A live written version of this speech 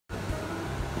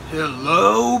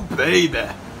Hello, baby.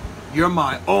 You're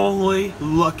my only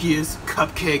luckiest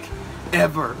cupcake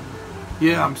ever.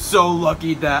 Yeah, I'm so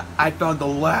lucky that I found the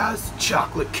last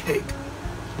chocolate cake.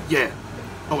 Yeah.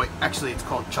 Oh wait, actually it's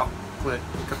called chocolate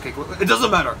cupcake. It doesn't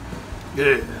matter.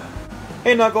 Yeah.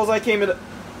 Hey Knuckles, I came in.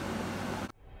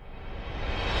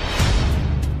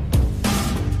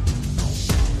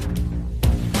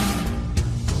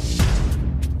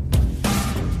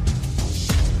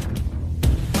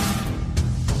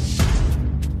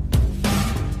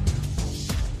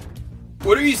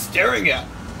 What are you staring at?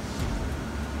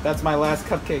 That's my last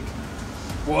cupcake.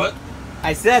 What?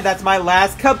 I said that's my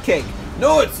last cupcake.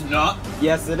 No, it's not.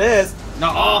 Yes, it is.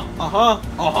 Nuh-uh.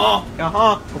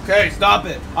 Okay, stop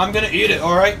it. I'm gonna eat it,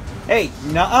 alright? Hey,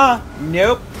 nuh-uh.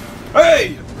 Nope.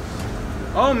 Hey!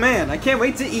 Oh man, I can't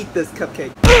wait to eat this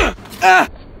cupcake.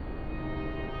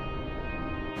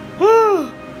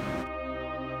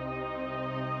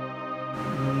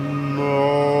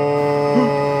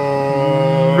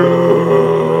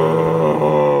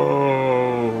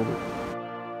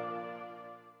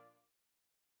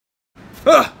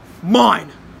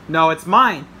 Mine! No, it's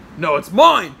mine. No, it's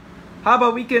mine! How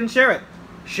about we can share it?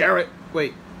 Share it.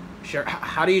 Wait, share.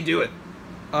 How do you do it?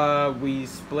 We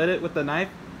split it with the knife.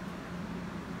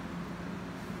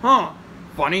 Huh.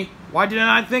 Funny. Why didn't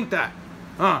I think that?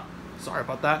 Huh. Sorry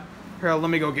about that. Here, let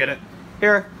me go get it.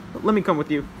 Here, let me come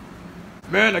with you.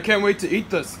 Man, I can't wait to eat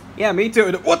this. Yeah, me too.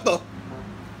 What the?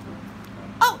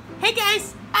 Oh, hey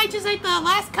guys! I just ate the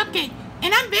last cupcake,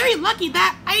 and I'm very lucky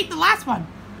that I ate the last one.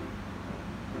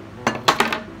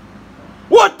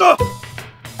 What the?